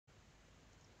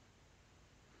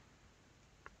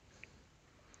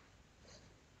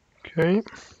Okay.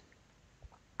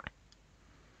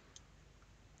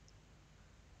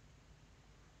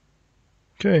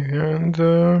 Okay,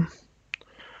 and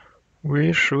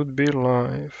we should be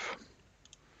live.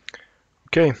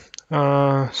 Okay,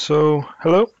 so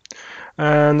hello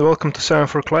and welcome to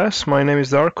Semaphore Class. My name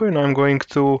is Darko and I'm going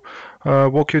to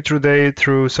walk you today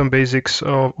through some basics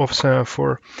of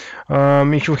Semaphore.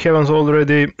 If you haven't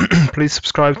already, please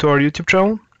subscribe to our YouTube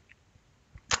channel.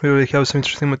 We will have some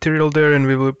interesting material there, and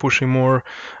we will be pushing more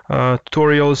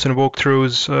tutorials and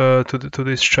walkthroughs to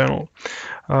this channel.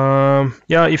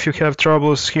 Yeah, if you have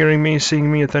troubles hearing me, seeing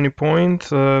me at any point,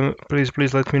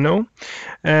 please let me know.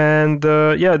 And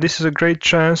yeah, this is a great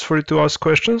chance for you to ask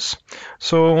questions.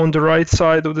 So on the right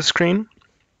side of the screen,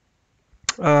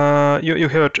 you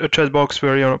have a chat box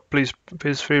where please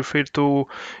feel free to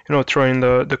throw in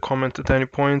the comment at any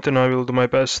point, and I will do my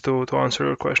best to answer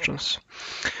your questions.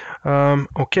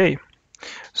 Okay,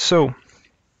 so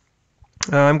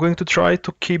I'm going to try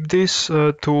to keep this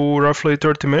to roughly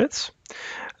 30 minutes.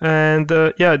 And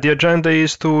yeah, the agenda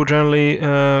is to generally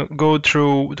go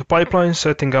through the pipeline,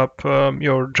 setting up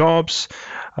your jobs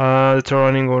that are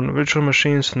running on virtual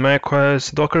machines,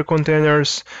 macOS, Docker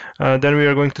containers. Then we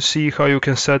are going to see how you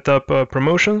can set up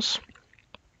promotions,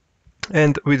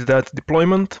 and with that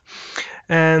deployment.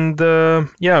 And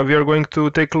yeah, we are going to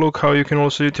take a look how you can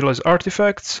also utilize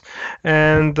artifacts,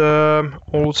 and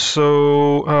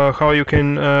also how you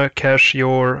can cache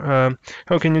your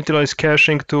how you can utilize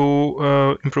caching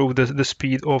to improve the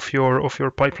speed of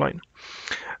your pipeline.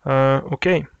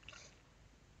 Okay,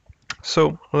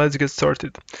 so let's get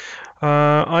started.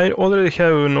 I already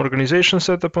have an organization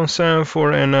set up on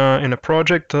Semaphore and in a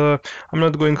project. I'm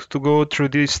not going to go through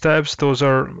these steps; those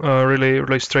are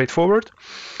really straightforward.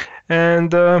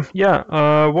 And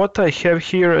yeah, what I have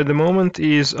here at the moment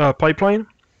is a pipeline,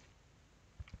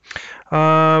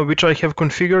 which I have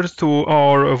configured to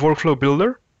our workflow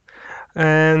builder.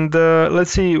 And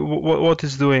let's see what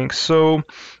it's doing. So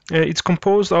it's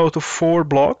composed out of 4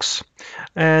 blocks,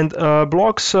 and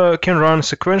blocks can run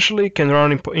sequentially, can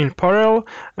run in parallel,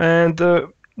 and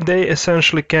they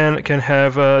essentially can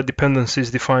have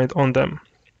dependencies defined on them.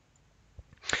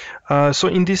 So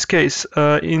in this case,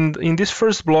 in this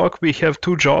first block, we have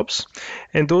 2 jobs,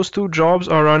 and those 2 jobs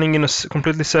are running in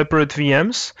completely separate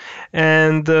VMs,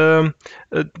 and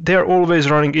they're always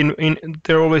running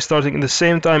they're always starting at the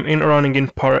same time and running in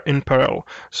parallel.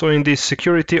 So in this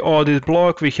security audit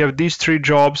block, we have these 3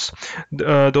 jobs.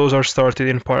 Those are started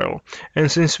in parallel,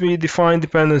 and since we define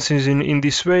dependencies in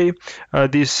this way,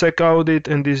 these sec audit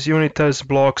and these unit test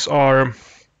blocks are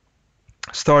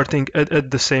starting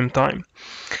at the same time.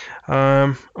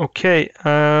 Okay,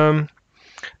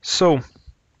 so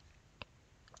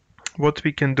what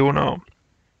we can do now,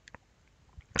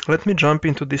 let me jump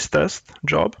into this test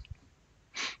job.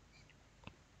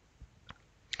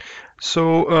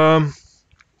 So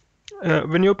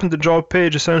when you open the job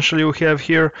page, essentially you have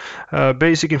here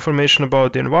basic information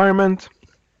about the environment.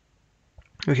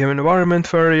 You have environment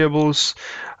variables.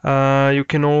 You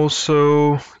can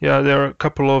also, yeah, there are a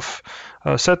couple of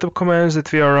setup commands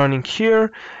that we are running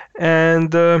here.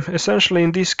 And essentially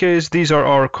in this case, these are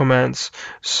our commands.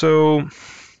 So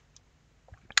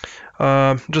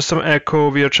just some echo,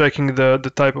 we are checking the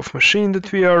type of machine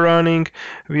that we are running.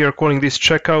 We are calling this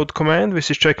checkout command, which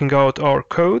is checking out our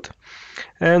code.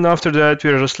 And after that,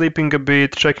 we are just sleeping a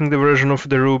bit, checking the version of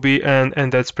the Ruby,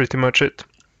 and that's pretty much it.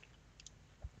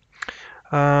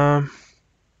 Okay,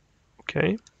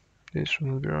 this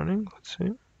shouldn't be running. Let's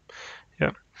see.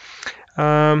 Yeah.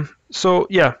 So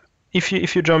yeah, if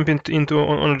you jump into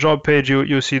on a job page,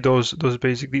 you see those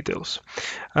basic details.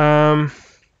 Okay,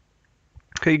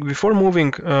 before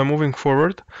moving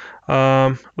forward,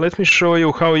 let me show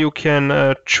you how you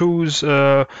can choose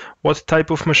what type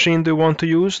of machine do you want to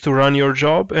use to run your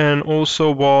job, and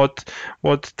also what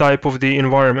type of the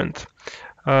environment.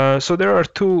 So there are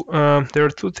two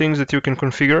things that you can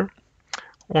configure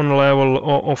on a level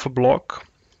of a block.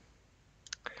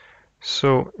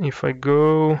 So if I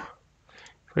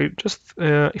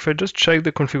just check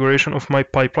the configuration of my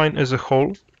pipeline as a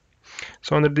whole,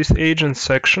 so under this agent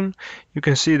section, you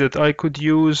can see that I could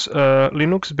use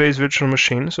Linux-based virtual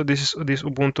machine. So this is this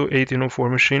Ubuntu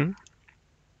 18.04 machine,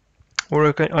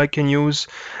 or I can use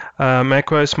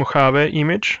macOS Mojave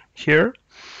image here.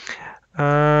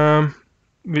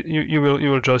 You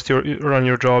will just run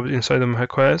your job inside of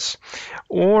macOS,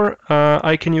 or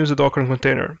I can use a Docker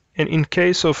container. And in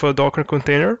case of a Docker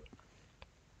container,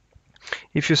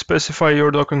 if you specify your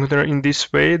Docker container in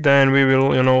this way, then we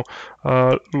will,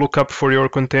 look up for your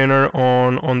container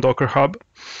on Docker Hub,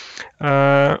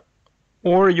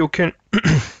 or you can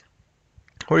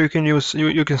or you can use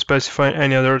you can specify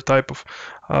any other type of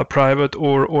private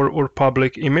or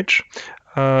public image,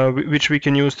 which we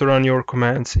can use to run your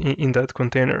commands in that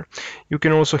container. You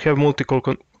can also have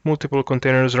multiple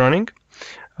containers running.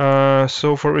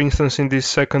 So for instance, in this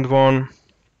second one,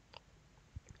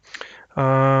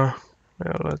 yeah,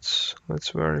 let's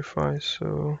verify.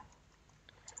 So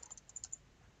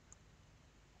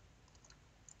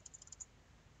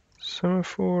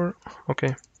Semaphore,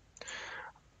 okay.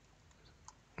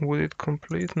 Would it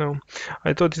complete? No,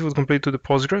 I thought it would complete to the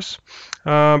Postgres,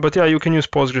 but yeah, you can use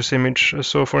Postgres image.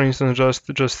 So for instance,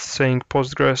 just saying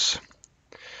Postgres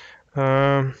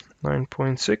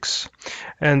 9.6,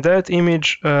 and that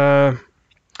image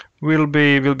will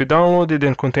be downloaded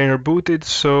and container booted.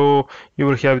 So you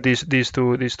will have these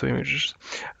two images.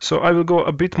 So I will go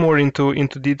a bit more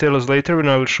into details later when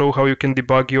I will show how you can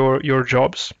debug your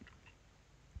jobs.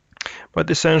 But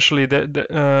essentially,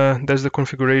 that's the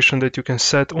configuration that you can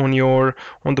set on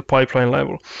the pipeline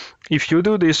level. If you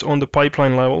do this on the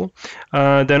pipeline level,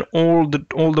 then all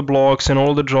the blocks and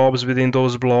all the jobs within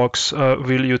those blocks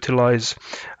will utilize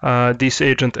this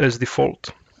agent as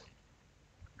default.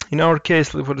 In our case,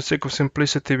 for the sake of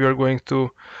simplicity, we are going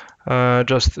to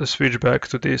just switch back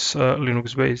to this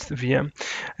Linux-based VM.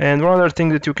 And one other thing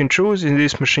that you can choose is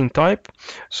this machine type.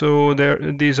 So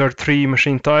these are 3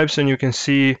 machine types, and you can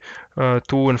see 2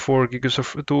 and 4 gigs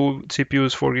of 2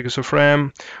 CPUs, 4 gigs of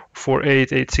RAM,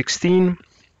 8, 16.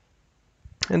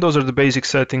 And those are the basic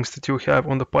settings that you have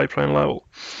on the pipeline level.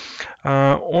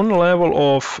 On the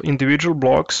level of individual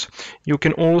blocks, you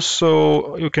can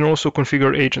also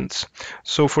configure agents.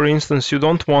 So for instance, you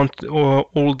don't want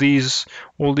all these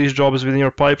jobs within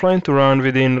your pipeline to run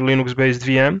within Linux-based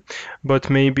VM, but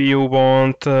maybe you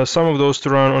want some of those to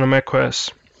run on a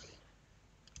macOS.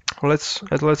 Let's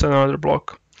add another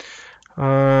block.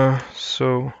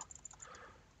 So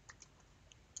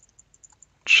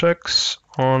checks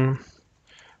on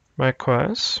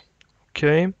macOS.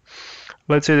 Okay.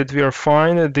 Let's say that we are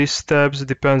fine at these steps. It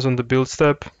depends on the build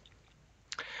step,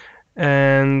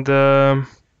 and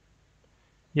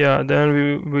yeah,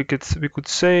 then we could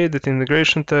say that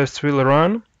integration tests will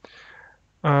run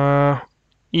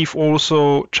if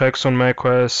also checks on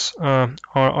macOS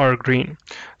are green.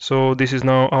 So this is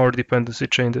now our dependency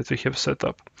chain that we have set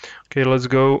up. Okay, let's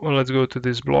go to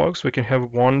these blocks. We can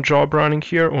have one job running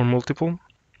here or multiple.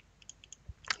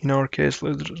 In our case,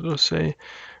 let's say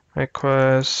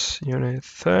macOS unit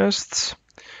tests,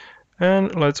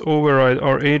 and let's override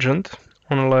our agent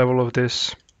on the level of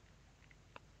this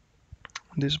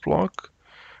block,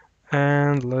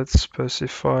 and let's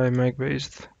specify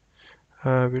Mac-based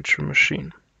virtual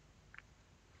machine.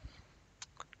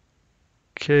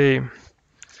 Okay,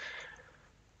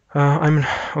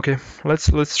 okay.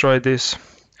 Let's try this.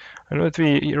 I know that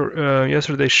we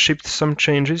yesterday shipped some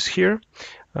changes here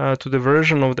to the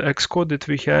version of the Xcode that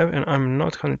we have, and I'm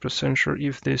not 100% sure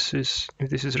if this is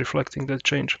reflecting that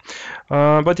change.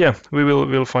 But yeah,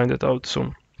 we'll find it out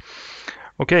soon.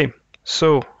 Okay,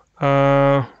 so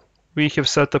we have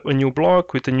set up a new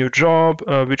block with a new job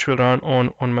which will run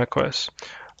on macOS.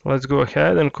 Let's go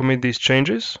ahead and commit these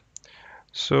changes.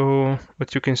 So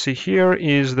what you can see here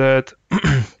is that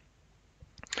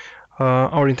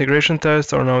our integration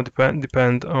tests are now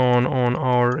depend on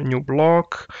our new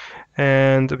block,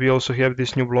 and we also have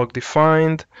this new block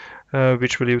defined,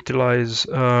 which will utilize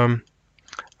a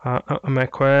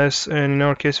macOS. And in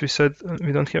our case, we said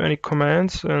we don't have any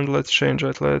commands, and let's change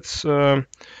it. Let's at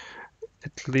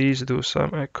least do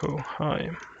some echo hi.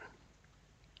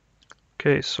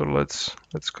 Okay, so let's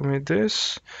commit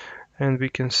this, and we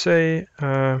can say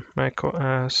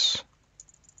macOS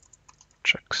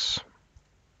checks.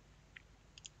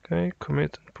 Okay,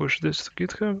 commit and push this to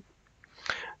GitHub,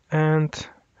 and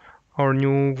our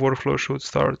new workflow should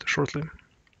start shortly.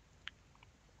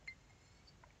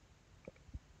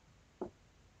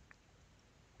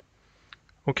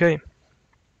 Okay,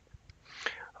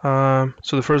 so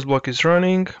the first block is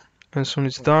running, and soon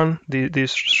it's done,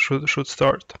 this should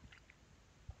start.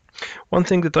 One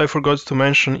thing that I forgot to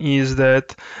mention is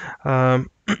that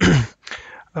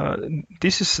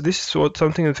this is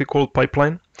something that we call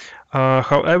pipeline.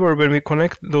 However, when we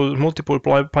connect those multiple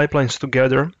pipelines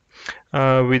together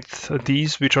with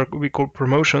these, which we call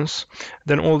promotions,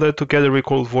 then all that together we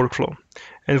call workflow.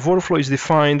 And workflow is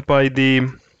defined by the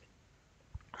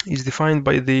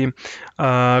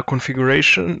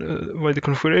configuration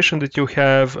that you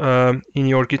have in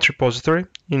your Git repository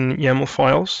in YAML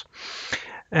files.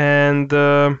 And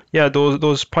yeah,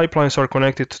 those pipelines are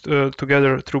connected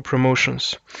together through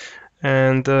promotions.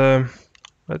 And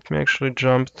let me actually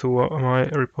jump to my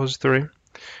repository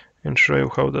and show you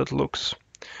how that looks.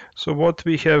 So what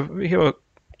we have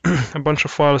a bunch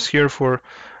of files here for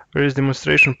various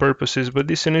demonstration purposes, but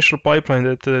this initial pipeline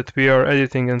that we are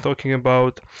editing and talking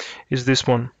about is this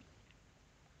one.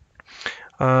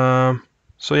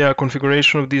 So yeah,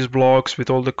 configuration of these blocks with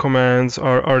all the commands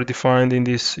are defined in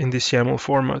this YAML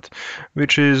format,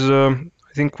 which is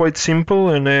I think quite simple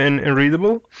and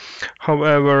readable.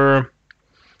 However,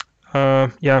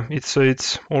 yeah,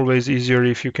 it's always easier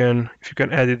if you can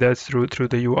edit that through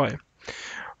the UI.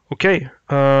 Okay,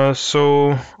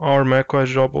 so our macOS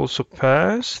job also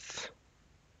passed.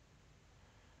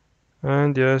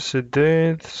 And yes, it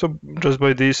did. So just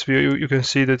by this, you can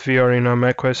see that we are in a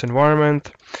macOS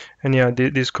environment, and yeah,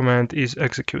 this command is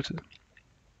executed.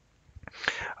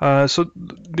 So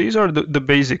these are the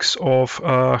basics of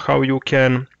how you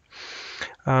can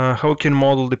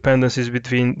model dependencies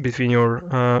between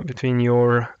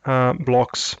your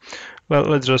blocks. Well,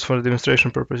 let's just for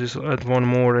demonstration purposes add one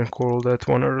more and call that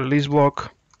one a release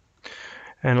block.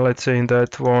 And let's say in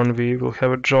that one we will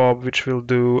have a job which will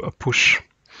do a push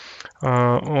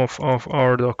of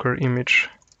our Docker image,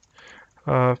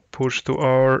 push to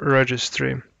our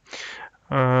registry.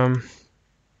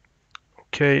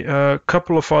 Okay, a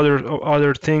couple of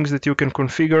other things that you can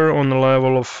configure on the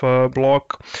level of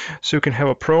block. So you can have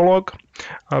a prologue.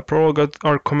 Prologue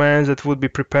are commands that would be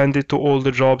prepended to all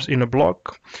the jobs in a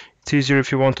block. It's easier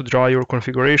if you want to draw your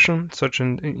configuration, such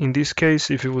in this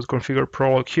case, if you would configure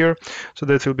prologue here, so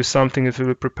that will be something that will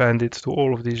be prepended to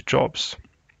all of these jobs.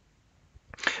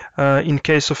 In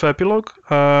case of epilogue,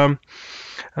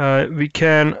 we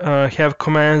can have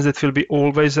commands that will be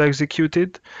always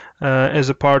executed as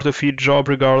a part of each job,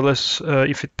 regardless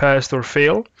if it passed or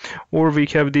failed. Or we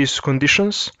have these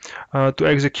conditions to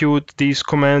execute these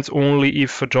commands only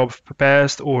if a job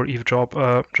passed or if job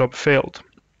failed.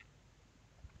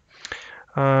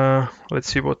 Let's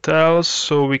see what else.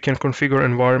 So we can configure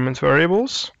environment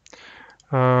variables.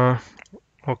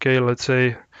 Okay, let's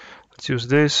use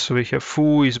this. So we have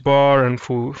foo is bar and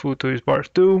foo2 is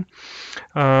bar2.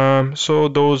 So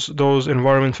those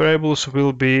environment variables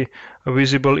will be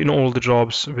visible in all the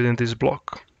jobs within this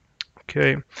block.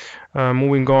 Okay,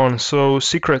 moving on. So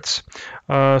secrets.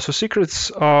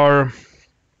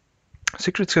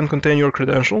 Secrets can contain your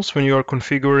credentials when you are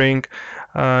configuring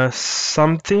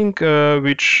something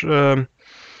which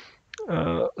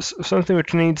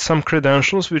needs some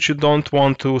credentials which you don't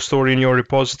want to store in your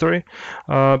repository,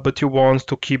 but you want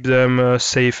to keep them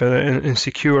safe and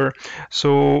secure.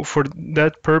 So for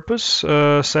that purpose,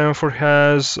 Semaphore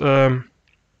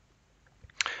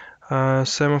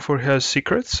has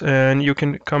secrets, and you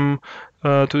can come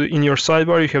in your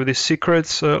sidebar. You have this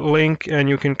secrets link, and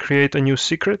you can create a new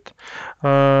secret.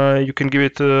 You can give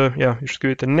it you should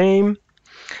give it a name,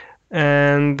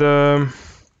 and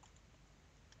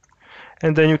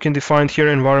then you can define here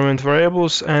environment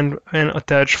variables and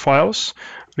attach files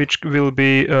which will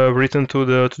be written to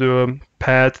the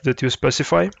path that you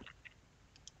specify.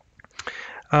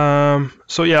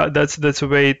 So yeah, that's a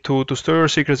way to store your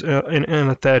secrets and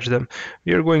attach them.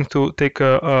 We are going to take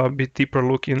a bit deeper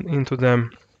look into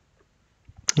them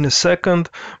in a second,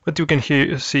 but you can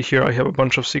see here I have a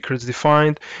bunch of secrets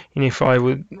defined, and if I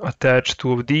would attach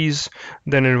two of these,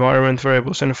 then environment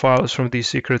variables and files from these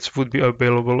secrets would be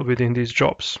available within these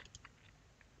jobs.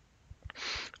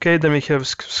 Okay, then we have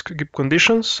skip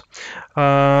conditions,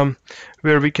 where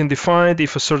we can define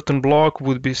if a certain block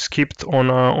would be skipped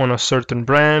on a certain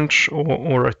branch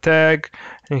or a tag.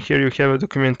 And here you have a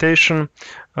documentation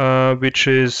which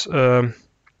is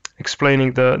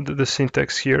explaining the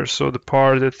syntax here. So the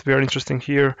part that we are interested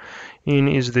here in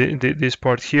is this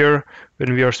part here,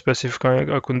 when we are specifying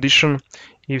a condition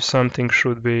if something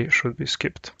should be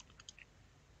skipped.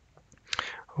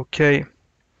 Okay.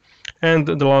 And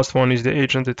the last one is the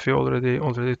agent that we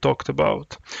already talked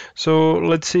about. So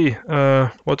let's see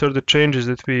what are the changes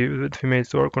that we made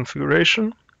to our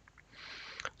configuration.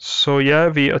 So yeah,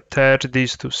 we attached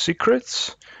these two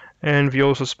secrets, and we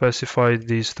also specified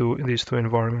these two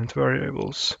environment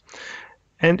variables,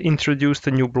 and introduced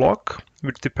a new block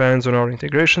which depends on our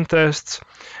integration tests.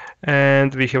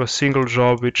 And we have a single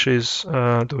job which is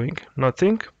doing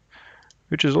nothing,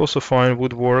 which is also fine,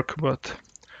 would work, but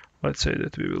let's say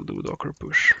that we will do Docker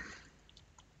push.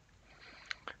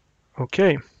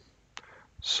 Okay,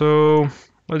 so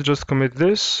let's just commit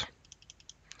this.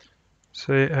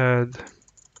 Say add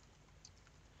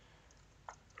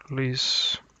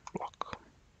release block.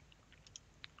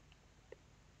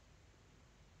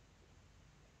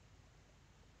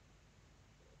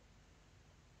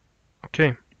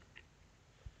 Okay,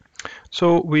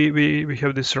 so we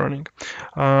have this running.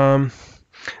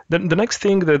 the next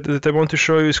thing that I want to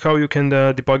show you is how you can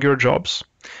debug your jobs.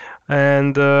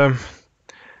 And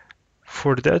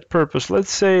for that purpose,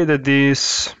 let's say that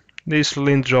this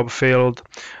lint job failed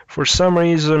for some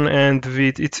reason, and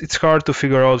it's hard to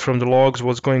figure out from the logs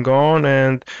what's going on,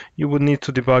 and you would need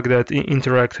to debug that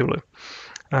interactively.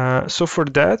 So for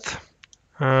that,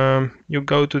 you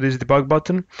go to this debug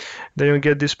button, then you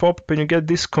get this pop-up and you get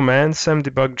this command,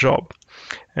 semdebug job.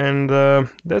 And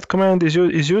that command is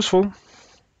useful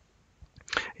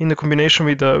in the combination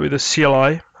with the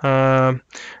CLI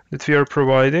that we are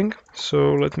providing.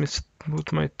 So let me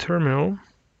put my terminal.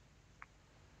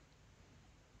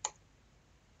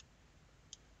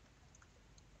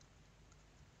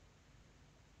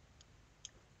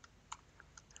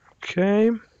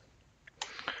 Okay,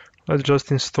 let's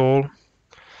just install.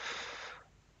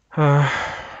 I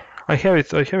have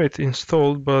it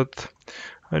installed, but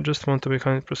I just want to be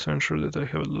 100% sure that I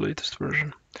have the latest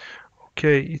version.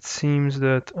 Okay, it seems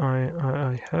that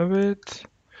I have it,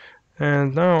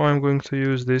 and now I'm going to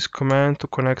use this command to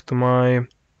connect to my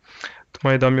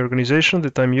dummy organization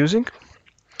that I'm using,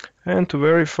 and to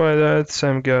verify that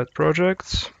semget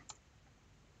projects,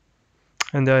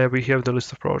 and there we have the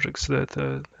list of projects that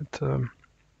we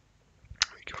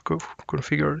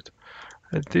configured.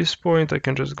 At this point, I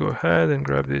can just go ahead and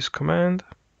grab this command,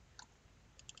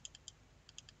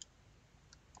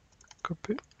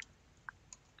 copy.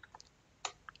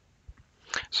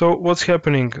 So what's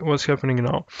happening? What's happening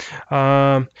now?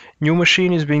 New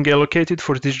machine is being allocated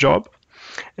for this job,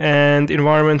 and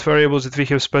environment variables that we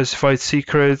have specified,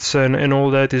 secrets and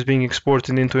all that, is being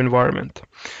exported into environment.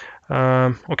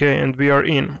 Okay, and we are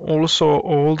in. Also,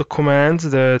 all the commands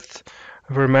that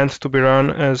were meant to be run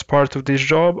as part of this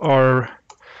job are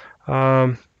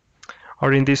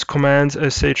in this commands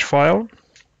sh file.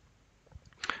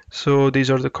 So these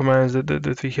are the commands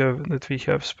that we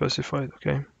have specified.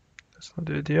 Okay, that's not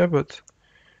the idea, but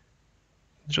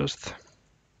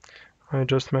I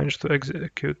just managed to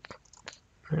execute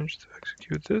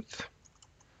it.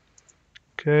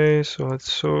 Okay, so let's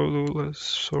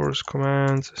source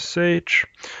commands sh.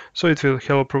 So it will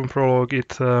help from Prolog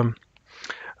it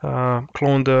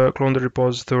clone the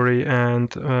repository,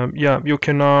 and yeah, you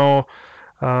can now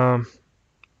run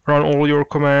all your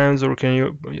commands, or can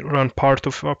you run part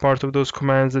of those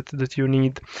commands that you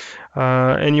need,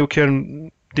 and you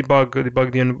can debug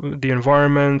the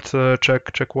environment,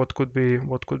 check what could be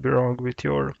wrong with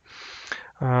your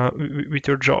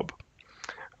job.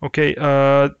 Okay,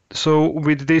 so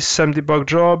with this semdebug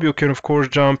job, you can of course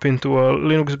jump into a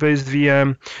Linux-based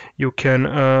VM, you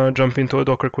can jump into a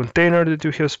Docker container that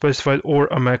you have specified, or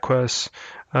a macOS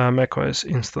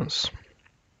instance.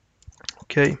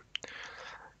 Okay.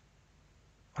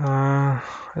 I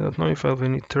don't know if I will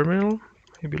need terminal,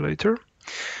 maybe later.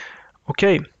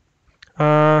 Okay,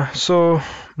 so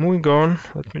moving on,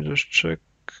 let me just check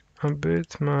a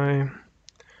bit the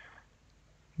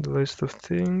list of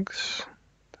things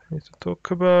I need to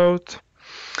talk about.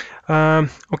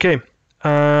 Okay,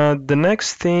 the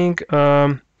next thing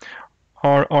are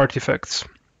artifacts.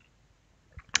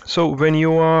 So when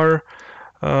you are,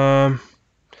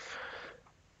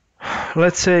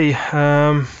 let's say,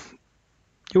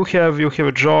 you have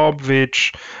a job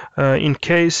which, in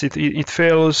case it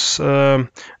fails,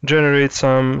 generates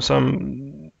some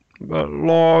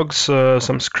logs,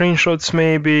 some screenshots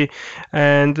maybe,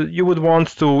 and you would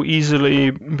want to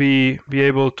easily be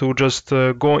able to just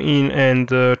go in and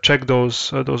check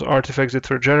those artifacts that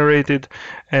were generated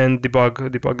and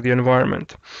debug the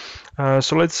environment.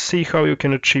 So let's see how you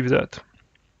can achieve that.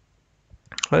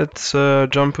 Let's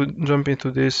jump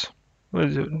into this.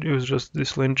 Let's use just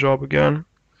this lint job again.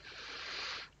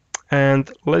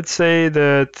 And let's say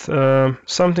that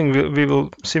we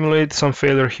will simulate some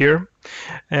failure here,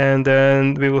 and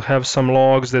then we will have some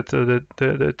logs that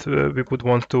we would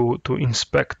want to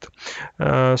inspect.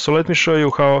 So let me show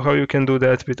you how you can do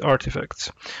that with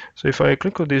artifacts. So if I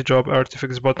click on this job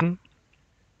artifacts button,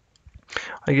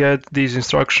 I get these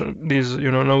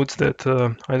notes that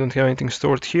I don't have anything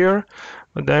stored here.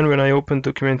 But then when I open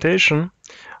documentation,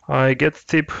 I get a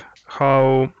tip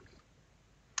how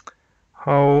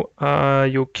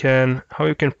you can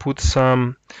put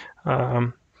some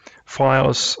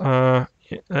files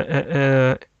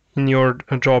in your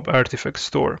job artifact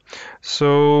store.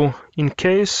 So in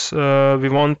case we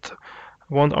want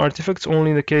artifacts only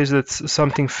in the case that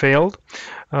something failed,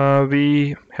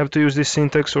 we have to use this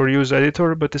syntax or use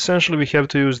editor, but essentially we have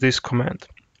to use this command.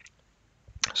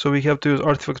 So we have to use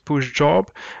artifact push job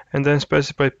and then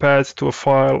specify path to a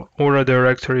file or a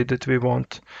directory that we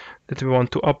want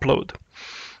to upload.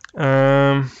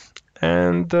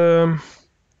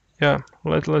 yeah,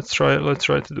 let's try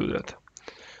to do that.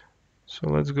 So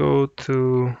let's go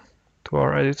to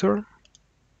our editor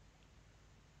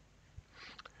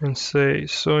and say,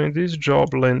 so in this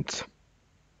job lint,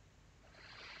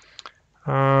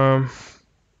 or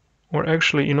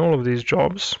actually in all of these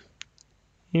jobs,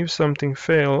 if something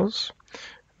fails,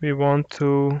 we want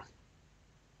to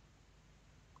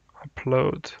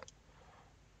upload.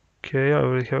 Okay, I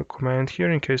already have a command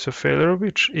here in case of failure,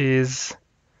 which is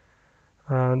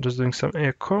just doing some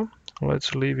echo.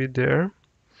 Let's leave it there.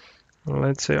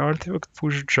 Let's say artifact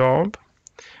push job,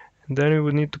 and then we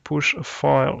would need to push a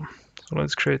file. So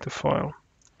let's create a file.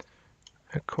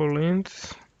 Echo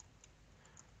lint.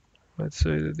 Let's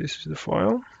say that this is the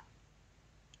file.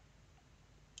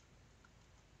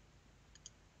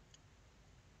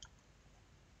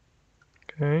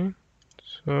 Okay,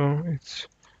 so it's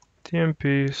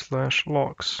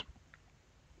tmp/logs.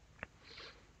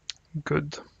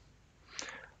 Good.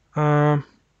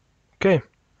 Okay,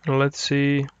 let's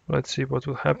see what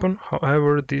will happen.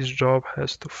 However, this job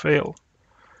has to fail.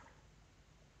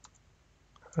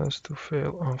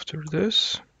 After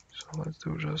this. So let's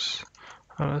do just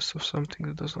ls of something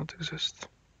that does not exist.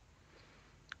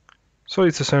 So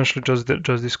it's essentially just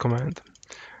this command.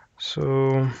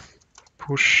 So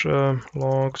push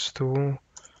logs to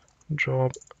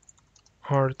job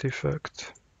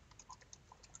artifact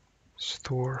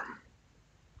store.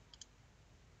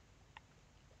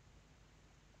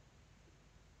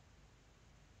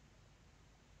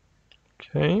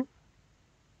 Okay.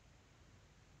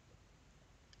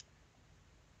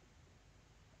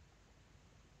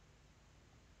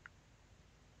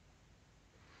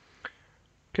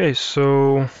 Okay,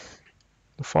 so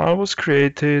the file was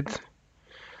created,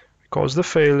 caused the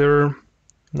failure.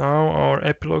 Now our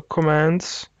epilogue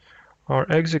commands are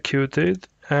executed,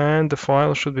 and the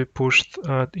file should be pushed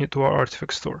into our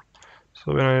artifact store.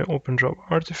 So when I open job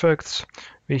artifacts,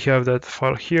 we have that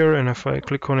file here, and if I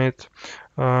click on it,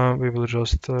 we will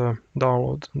just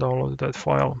download that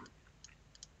file.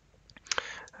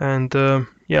 And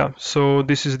yeah, so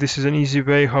this is an easy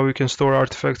way how you can store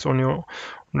artifacts on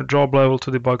the job level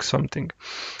to debug something.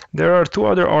 There are two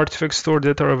other artifact stores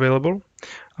that are available.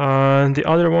 The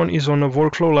other one is on a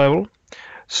workflow level.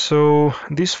 So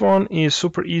this one is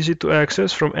super easy to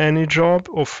access from any job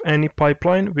of any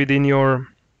pipeline within your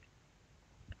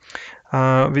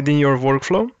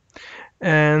workflow.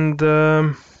 And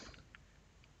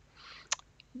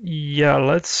yeah,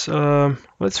 let's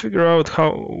figure out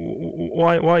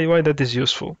why that is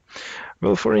useful.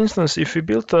 Well, for instance, if we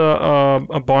built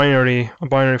a binary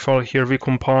file here, we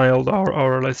compiled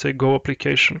our let's say Go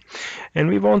application, and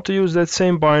we want to use that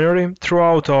same binary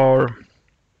throughout our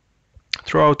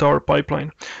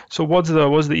pipeline. So what's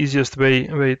the easiest way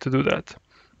to do that?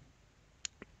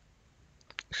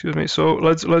 Excuse me. So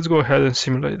let's go ahead and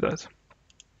simulate that.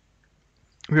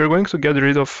 We are going to get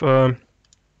rid of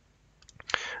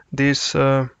this,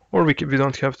 or we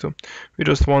don't have to. We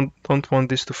just don't want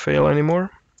this to fail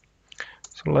anymore.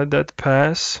 So let that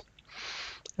pass,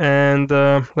 and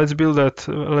let's build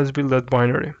that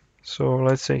binary. So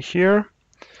let's say here,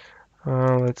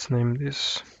 let's name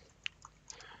this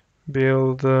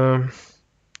build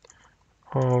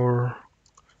our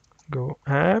Go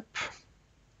app.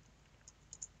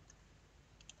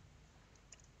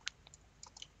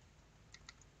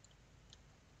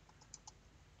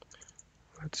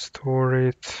 Let's store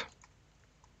it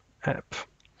app.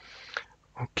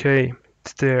 Okay,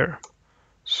 it's there.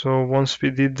 So once we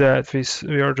did that,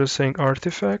 we are just saying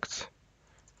artifact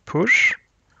push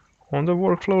on the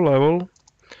workflow level.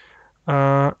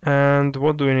 And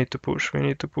what do we need to push? We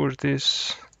need to push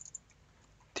this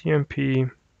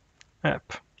tmp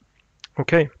app.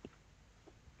 Okay.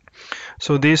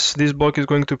 So this block is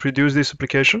going to produce this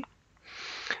application.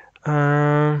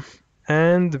 And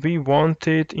we want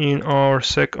it in our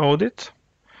sec audit.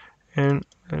 And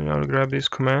I'll grab this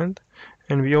command.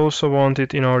 And we also want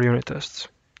it in our unit tests.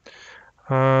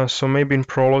 So maybe in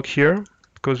prolog here,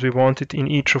 because we want it in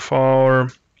each of our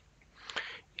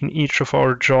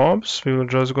jobs, we will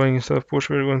just going, instead of push,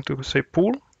 we're going to say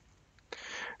pull,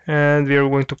 and we are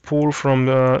going to pull from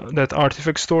that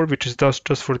artifact store, which is just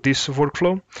for this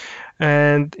workflow,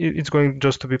 and it's going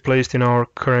just to be placed in our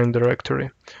current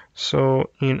directory. So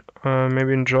in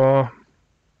maybe in job,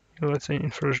 let's say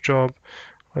in first job,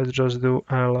 let's just do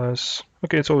ls.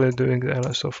 Okay, it's already doing the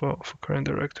ls of a current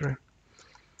directory.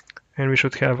 And we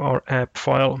should have our app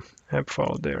file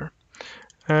there.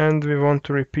 And we want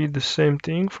to repeat the same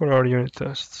thing for our unit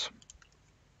tests.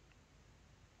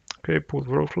 Okay, pull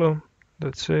workflow,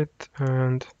 that's it,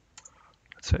 and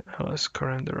let's say ls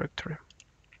current directory.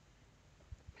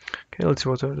 Okay, let's see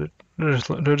what are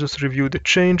just review the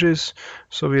changes.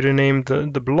 So we renamed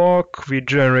the block, we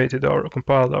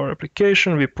compiled our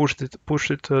application, we pushed it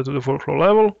to the workflow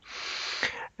level,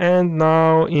 and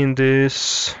now in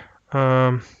this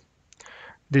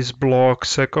this block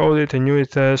sec audit and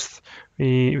unit test,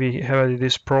 we have added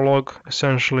this prologue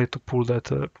essentially to pull that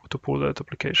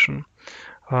application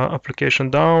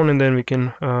down, and then we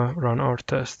can run our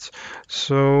tests.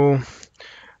 So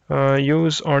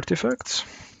use artifacts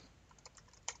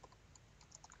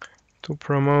to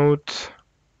promote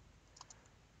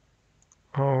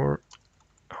our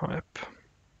app.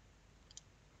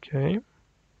 Okay,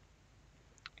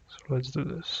 so let's do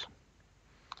this.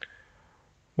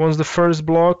 Once the first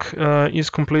block is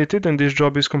completed and this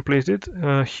job is completed,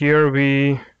 here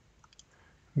we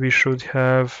should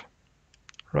have,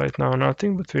 right now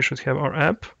nothing, but we should have our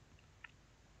app.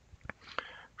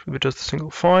 Should be just a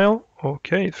single file.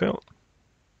 Okay, it failed.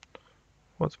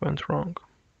 What went wrong?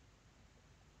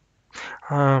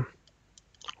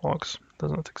 Logs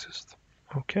does not exist.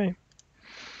 Okay, it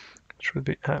should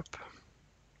be app.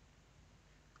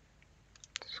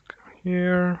 Let's go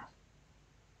here.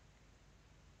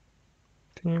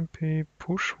 TMP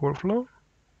push workflow.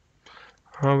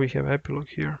 We have epilogue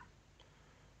here,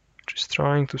 which is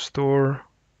trying to store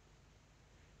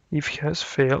if he has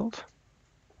failed.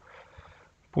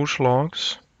 Push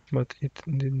logs, but it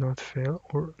did not fail,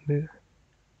 or did.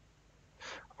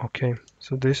 Okay,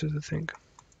 so this is the thing.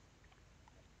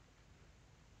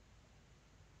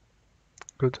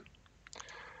 Good.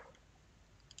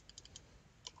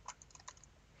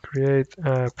 Create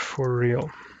app for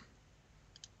real.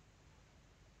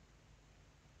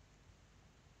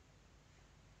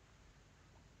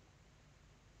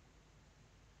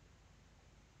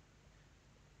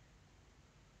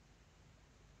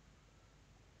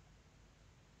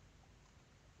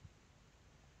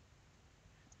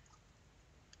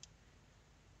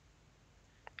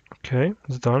 Okay,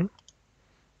 it's done.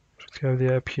 Should have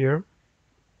the app here.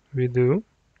 We do.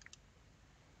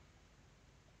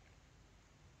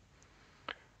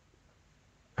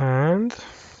 And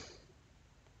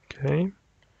okay.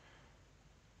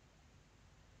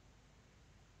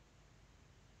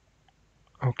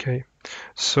 Okay,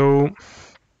 so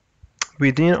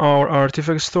within our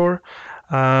artifact store,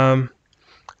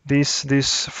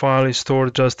 this file is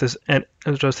stored just as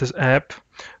app,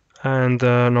 and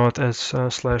not as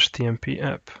 /tmp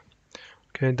app.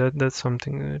 Okay, that's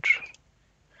something that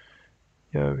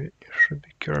we should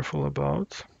be careful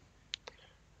about,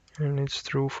 and it's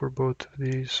true for both of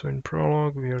these. So in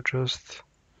Prolog we are just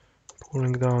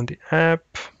pulling down the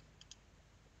app.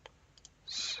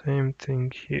 Same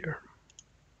thing here.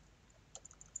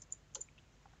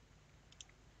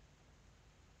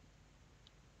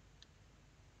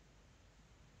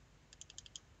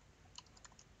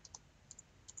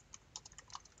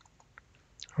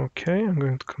 Okay, I'm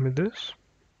going to commit this.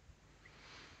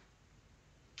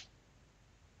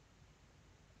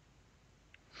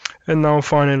 And now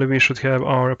finally we should have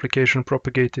our application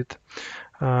propagated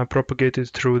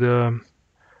through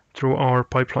our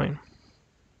pipeline.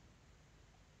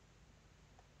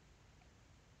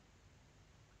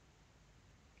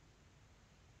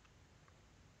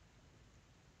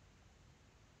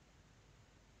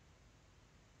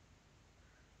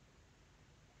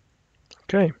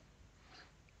 Okay,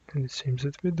 and it seems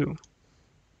that we do.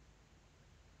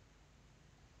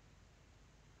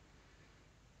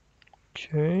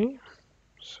 Okay,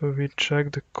 so we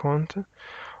check the content.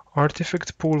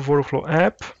 Artifact pool workflow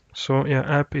app. So yeah,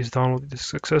 app is downloaded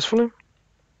successfully,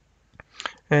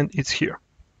 and it's here.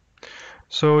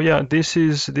 So yeah, this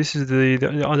is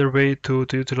the other way to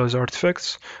utilize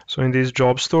artifacts. So in this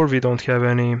job store, we don't have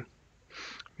any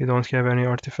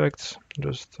artifacts.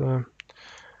 Just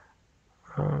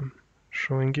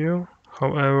showing you.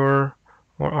 However,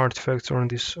 our artifacts are on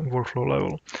this workflow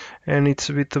level, and it's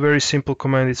with a very simple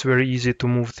command. It's very easy to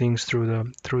move things through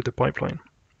the pipeline.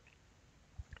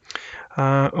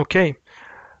 Okay,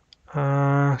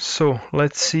 so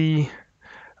let's see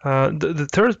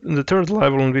the third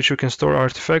level on which you can store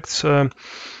artifacts,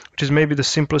 which is maybe the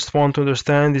simplest one to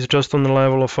understand, is just on the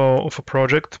level of a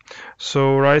project.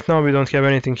 So right now we don't have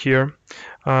anything here,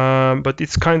 but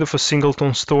it's kind of a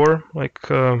singleton store, like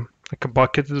a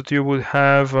bucket that you would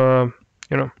have,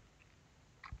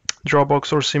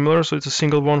 Dropbox or similar. So it's a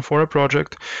single one for a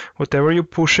project. Whatever you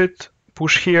push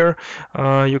here,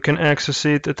 you can access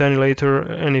it at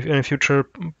any future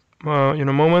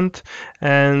moment,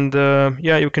 and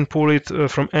yeah, you can pull it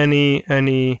from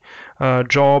any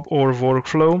job or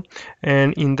workflow.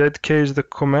 And in that case, the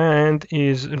command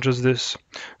is just this.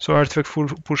 So artifact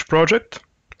push project.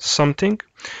 something,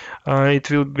 it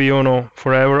will be,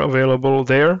 forever available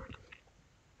there,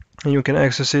 and you can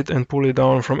access it and pull it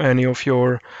down from any of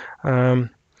your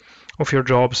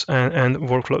jobs and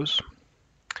workflows.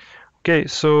 Okay,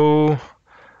 so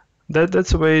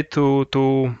that's a way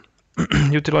to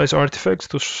utilize artifacts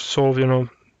to solve, you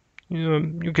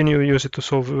can use it to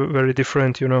solve very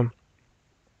different,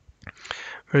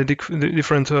 very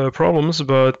different problems,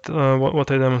 but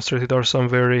what I demonstrated are some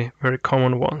very, very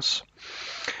common ones.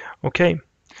 Okay.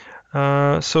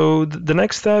 So the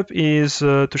next step is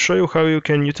to show you how you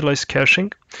can utilize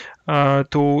caching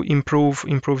to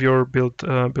improve your build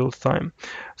time.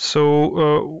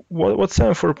 So what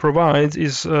Semaphore provides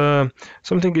is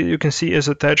something that you can see as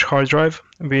attached hard drive,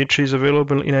 which is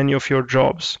available in any of your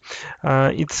jobs.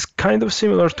 It's kind of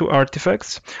similar to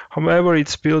artifacts, however,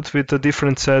 it's built with a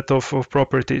different set of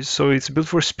properties. So it's built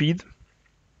for speed.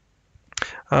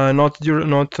 Not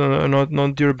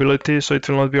durability, so it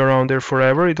will not be around there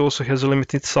forever. It also has a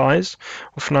limited size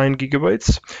of 9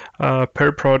 gigabytes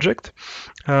per project.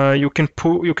 You can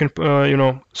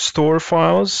store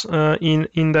files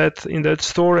in that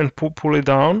store and pull it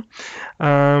down.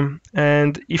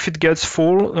 And if it gets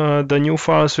full, the new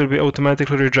files will be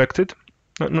automatically rejected.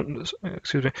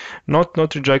 Excuse me, not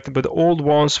rejected, but the old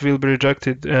ones will be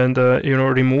rejected and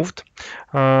removed.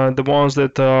 The ones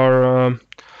that are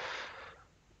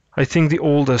I think the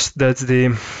oldest, that's the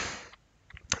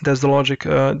logic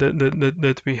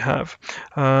that we have.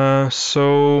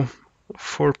 So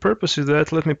for purposes of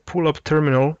that, let me pull up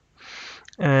terminal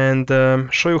and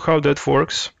show you how that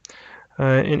works.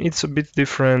 And it's a bit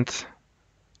different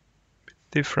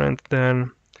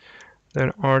than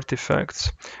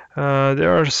artifacts.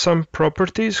 There are some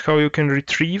properties how you can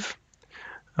retrieve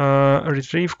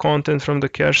content from the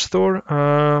cache store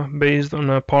based on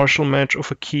a partial match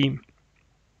of a key.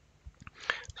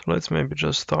 So let's maybe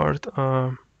just start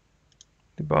a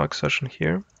debug session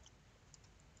here.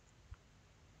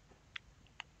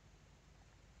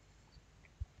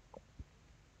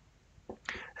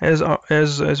 As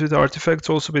with artifacts,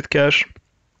 also with cache,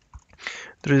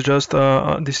 there is just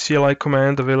this CLI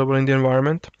command available in the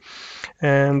environment,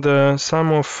 and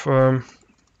some of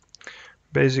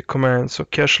basic commands. So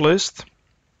cache list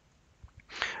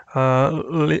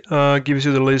gives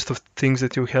you the list of things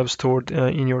that you have stored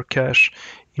in your cache.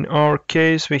 In our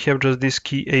case, we have just this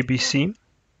key ABC.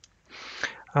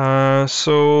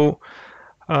 So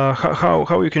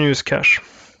how you can use cache?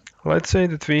 Let's say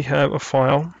that we have a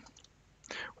file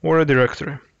or a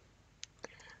directory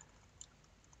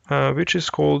which is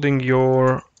holding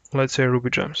your, let's say, Ruby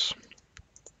gems.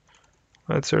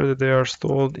 Let's say that they are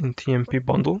stored in TMP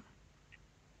bundle.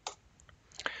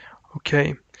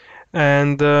 Okay,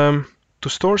 and to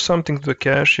store something to the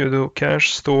cache, you do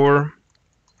cache store,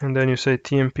 and then you say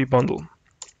TMP bundle.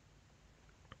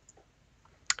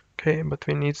 Okay, but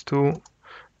we need to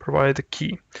provide a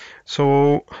key.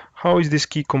 So how is this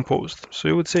key composed? So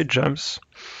you would say gems,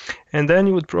 and then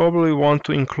you would probably want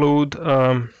to include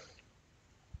the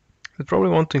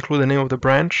name of the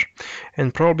branch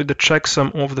and probably the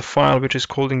checksum of the file which is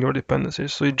holding your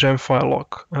dependencies. So gem file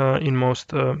lock in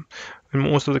most of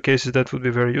the cases that would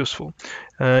be very useful.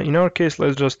 In our case,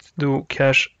 let's just do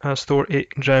cache store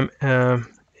gem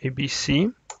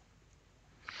ABC.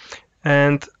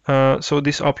 And so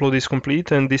this upload is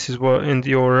complete, and this is what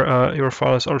your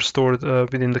files are stored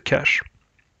within the cache.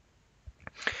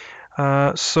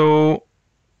 So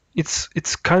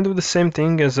it's kind of the same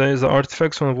thing as the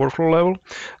artifacts on a workflow level.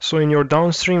 So in your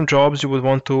downstream jobs, you would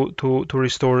want to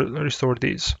restore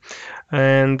these.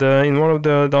 And in one of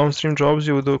the downstream jobs,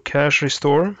 you would do cache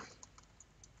restore,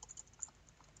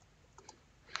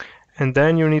 and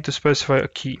then you need to specify a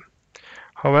key.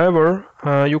 However,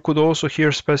 you could also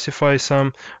here specify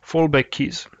some fallback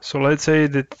keys. So let's say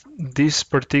that this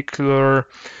particular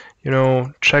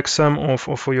checksum of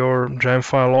your gem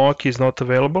file lock is not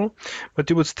available, but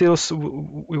we would still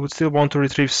want to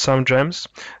retrieve some gems.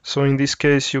 So in this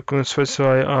case, you can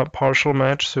specify a partial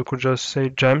match. So you could just say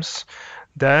gems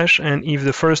dash, and if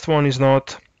the first one is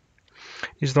not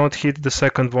hit, the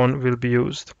second one will be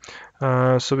used.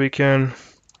 So we can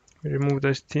remove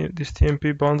this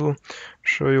TMP bundle,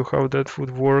 show you how that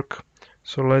would work.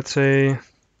 So let's say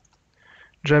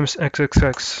gems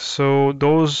XXX. So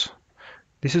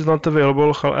this is not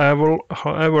available.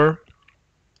 However,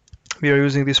 we are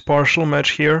using this partial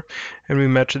match here, and we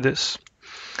match this.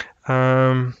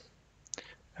 And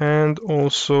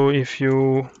also, if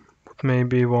you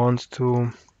maybe want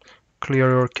to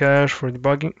clear your cache for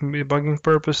debugging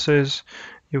purposes,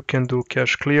 you can do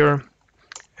cache clear,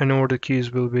 and all the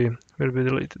keys will be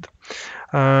deleted.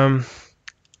 It's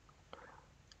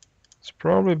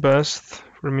probably best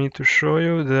for me to show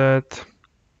you that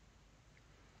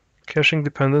caching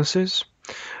dependencies.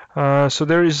 So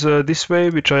there is this way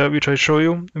which I show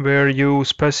you, where you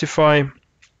specify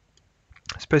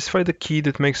the key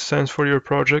that makes sense for your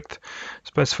project,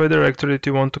 specify the directory that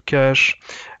you want to cache,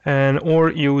 and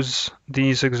or use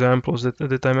these examples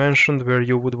that I mentioned, where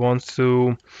you would want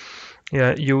to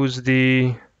use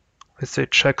the, let's say,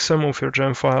 checksum of your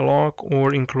gem file lock,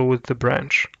 or include the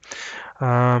branch.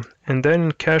 And then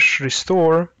in cache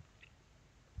restore,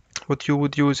 what you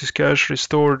would use is cache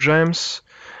restore gems,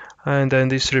 and then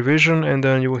this revision, and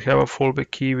then you will have a fallback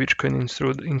key which can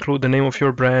include the name of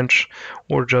your branch,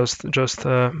 or just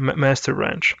master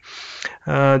branch.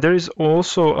 There is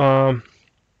also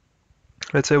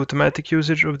let's say automatic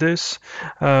usage of this,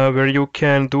 where you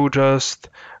can do just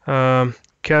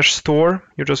cache store.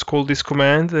 You just call this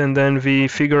command, and then we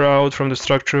figure out from the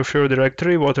structure of your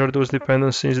directory what are those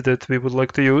dependencies that we would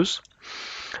like to use,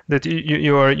 that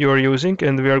you are using,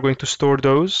 and we are going to store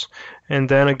those. And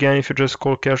then again, if you just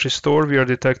call cache restore, we are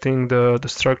detecting the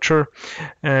structure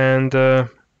and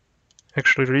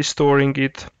actually restoring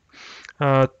it.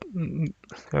 We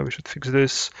should fix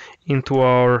this into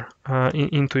our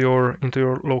into your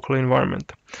local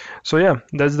environment. So yeah,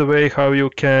 that's the way how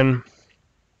you can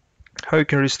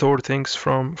restore things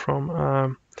from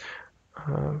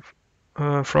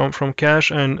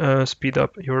cache and speed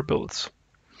up your builds.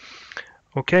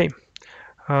 Okay,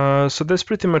 so that's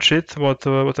pretty much it, what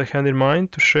I had in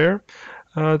mind to share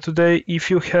today.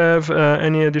 If you have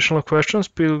any additional questions,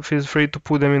 feel free to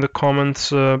put them in the comments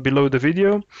below the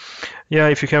video. Yeah,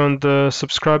 if you haven't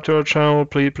subscribed to our channel,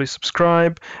 please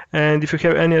subscribe. And if you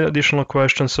have any additional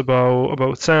questions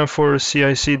about Semaphore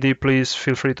CI/CD, please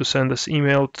feel free to send us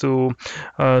email to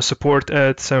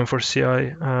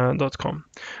support@semaphoreCI.com.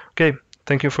 Okay,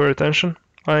 thank you for your attention.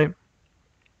 Bye.